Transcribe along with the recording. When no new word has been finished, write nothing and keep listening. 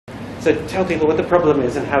So tell people what the problem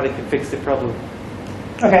is and how they can fix the problem.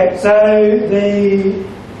 Okay, so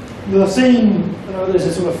you'll have seen there's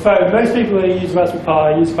a sort of phone. Most people who use Raspberry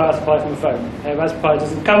Pi use a power supply from a phone. Raspberry Pi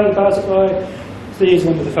doesn't come with a power supply, so they use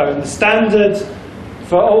one with the phone. The standard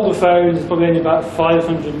for older phones is probably only about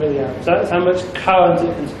 500 milliamps. That's how much current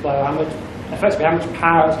it can supply, or effectively how much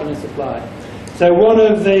power it's going to supply. So one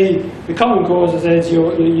of the common causes is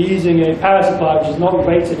you're using a power supply which is not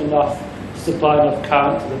rated enough to supply enough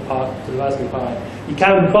current to the Raspberry Pi. You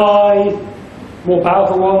can buy more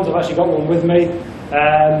powerful ones. I've actually got one with me.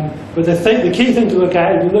 But the key thing to look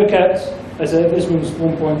at, if you look at, as this one's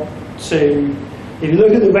 1.2, if you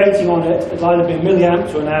look at the rating on it, it'll either be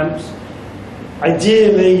milliamps or an amps.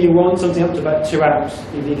 Ideally, you want something up to about 2 amps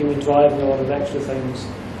if you're going to be driving a lot of extra things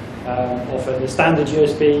off it. The standard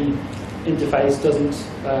USB interface doesn't,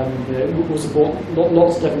 will support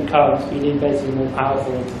lots of different currents, but you need basically more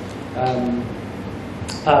powerful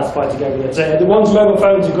power supply to go with it. So the ones on mobile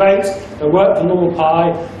phones are great. They work for normal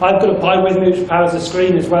Pi. I've got a Pi with me which powers the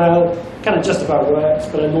screen as well. Kind of just about works,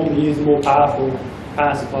 but I normally use a more powerful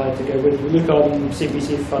power supply to go with it. We look on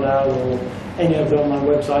CPC Funnel or any of the online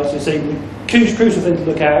websites. You see, the crucial thing to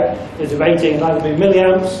look at is the rating. It'll either be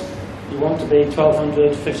milliamps, you want to be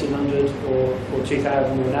 1200, 1500, or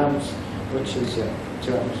 2000 amps, which is 2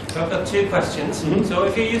 amps. So I've got 2 questions. So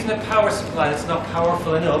if you're using a power supply that's not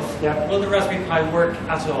powerful enough, will the Raspberry Pi work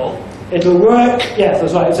at all? It'll work, yes,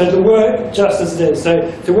 that's right. So it'll work just as it is.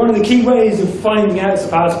 So one of the key ways of finding out it's a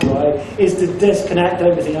power supply is to disconnect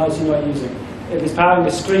everything else you're not using. If it's powering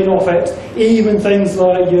the screen off it, even things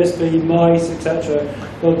like USB, mice, etc.,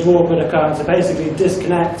 will draw a bit of current. So basically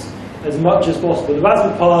disconnect as much as possible. The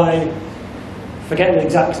Raspberry Pi, forget the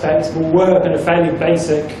exact specs, will work in a fairly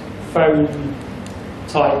basic phone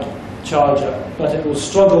type charger, but it will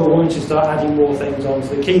struggle once you start adding more things on.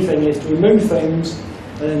 So the key thing is to remove things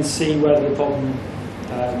and then see whether the problem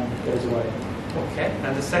goes away. Okay,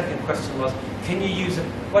 and the second question was, can you use it,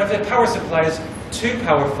 what if the power supply is too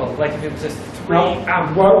powerful, like if it was a 3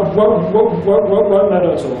 amp? Won't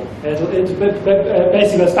matter at all.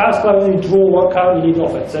 Basically, a power supply will only draw what current you need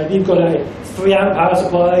off it. So if you've got a 3 amp power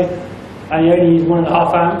supply and you only need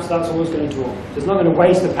 1.5 amps, that's all it's going to draw. So it's not going to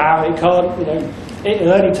waste the power. It can't,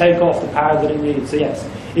 it'll only take off the power that it needs. So yes,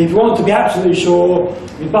 if you want to be absolutely sure,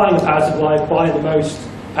 if you're buying a power supply, buy the most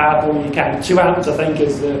powerful you can. 2 amps, I think,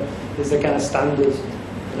 is the kind of standard,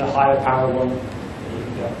 the higher power one.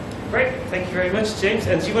 Great, thank you very much, James.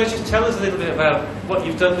 And do you want to just tell us a little bit about what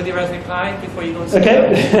you've done with your Raspberry Pi before you go and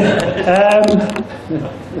Okay.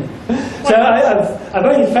 So I've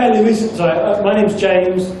only fairly recently, sorry, my name's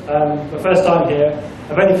James, my first time here.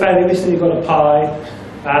 I've only fairly recently got a Pi.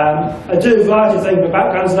 I do a variety of things. My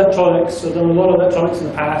background's electronics. I've done a lot of electronics in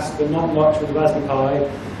the past, but not much with the Raspberry Pi.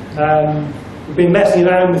 We've been messing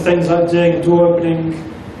around with things like doing a door opening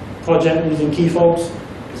project using key fobs.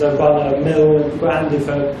 I've got a mill and handy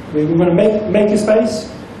for. We want to make a space.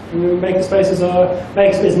 Maker spaces are.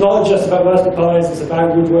 It's not just about Raspberry Pis. It's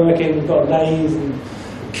about woodworking. We've got a lathe and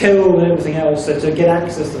kiln and everything else. So to get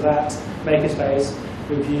access to that makerspace,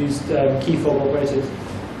 we've used key fob operators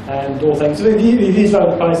and door things. So we've used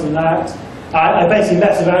Raspberry Pis in that. I basically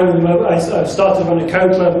messed around with them. I've started running a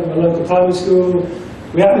code club at my local primary school.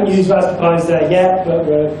 We haven't used Raspberry Pis there yet, but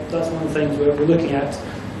that's one of the things we're looking at.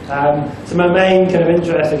 So my main kind of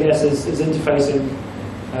interest, I guess, is interfacing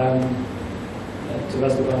to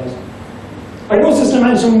Raspberry Pis. I was just going to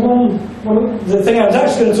mention the thing I was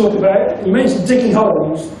actually going to talk about. You mentioned digging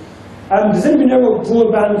holes. Does anybody know what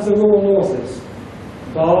broadband for the rural north is?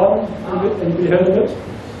 Anybody heard of it?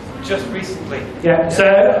 Just recently. Yeah. So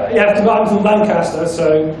you have to. I'm from Lancaster,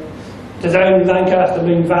 so there's only Lancaster,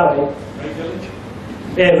 Moon Valley.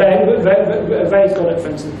 Yeah, Ray's got it, for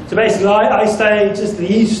instance. So basically, I stay just to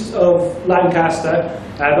the east of Lancaster,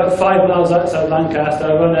 about 5 miles outside Lancaster.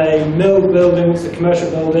 I run a mill building, it's a commercial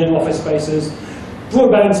building, office spaces.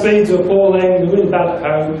 Broadband speeds are appalling, they're really bad at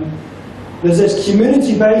home. There's this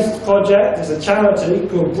community-based project, there's a charity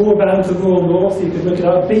called Broadband for Rural North. You can look it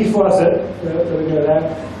up, B4asset, there we go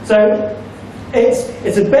there. So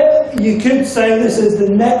it's a bit, you could say this is the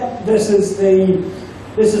net, this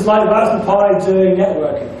is like Raspberry Pi doing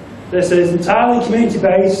networking. This is entirely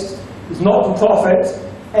community-based, it's not for profit.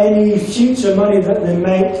 Any future money that they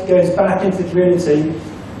make goes back into the community.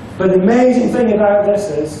 But the amazing thing about this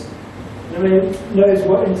is, nobody knows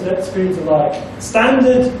what internet speeds are like.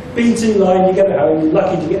 Standard BT line you get at home, you're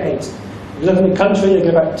lucky to get 8. If you live in the country, you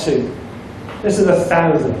get about 2. This is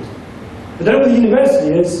 1,000. But don't know what the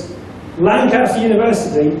university is. Lancaster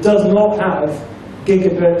University does not have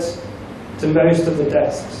gigabit to most of the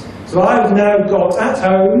desks. So I've now got at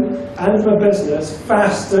home and for my business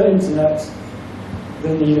faster internet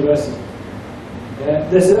than the university. Yeah,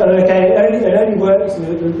 this is, okay, it only works in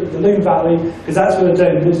the Lune Valley because that's what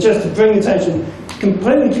they're doing. It's just to bring attention,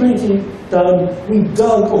 completely community done. We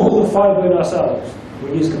dug all the fibre in ourselves.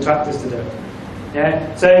 We use contractors to do it.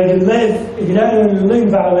 Yeah? So if you don't live in the Lune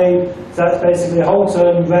Valley, so that's basically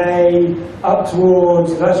Holton, Ray, up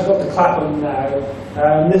towards, we've actually got the Clapham now.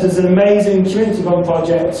 This is an amazing community-run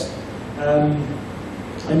project.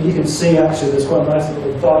 And you can see actually there's quite a nice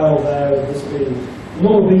little dial there of this being.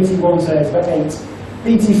 Normal BT1 says about 8.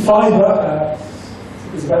 BT fibre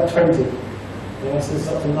is about 20. Yeah, so it's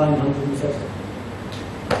up to 950.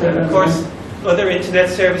 And of course, other internet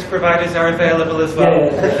service providers are available as well.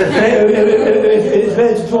 Yeah. It's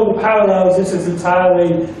there to draw the parallels. This is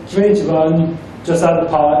entirely community run, just out of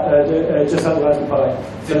the Raspberry Pi.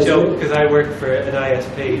 It's a joke because I work for an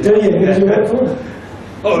ISP. Do you? Who do you work for?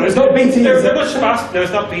 Oh, it's not BT. They're much faster. No,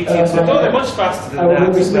 it's not BT. They're much faster than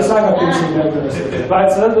that. We sang up BT.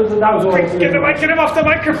 Right, so that was all. Get him off the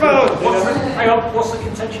microphone! What's the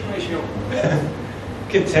contention ratio?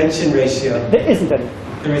 Contention ratio. There isn't any.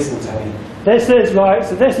 There isn't any. This is right.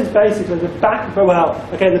 So this is basically the backbone. Well,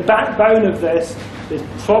 okay, the backbone of this is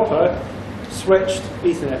proper switched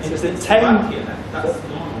Ethernet. So it's a 10. Slovakia, that's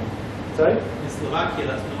normal. Sorry. In Slovakia,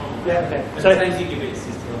 that's normal. Yeah. Okay. And So 10 gigabits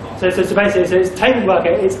is still hot. So basically, it's 10.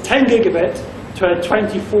 Okay, it's 10 gigabit to a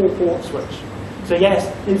 24-port switch. So yes,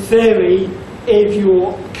 in theory, if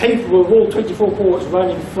you're capable of all 24 ports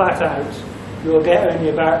running flat out, you'll get only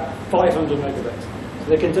about 500 megabits. So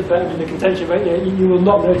the contention rate, you will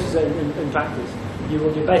not notice it in practice. You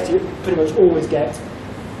will basically pretty much always get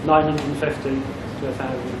 950 to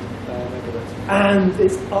 1,000 megabits. And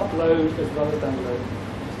it's upload as well as download.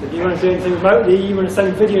 So if you want to do anything remotely, you want to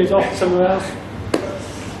send videos off to somewhere else,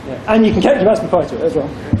 yeah. And you can get your Raspberry Pi to it as well.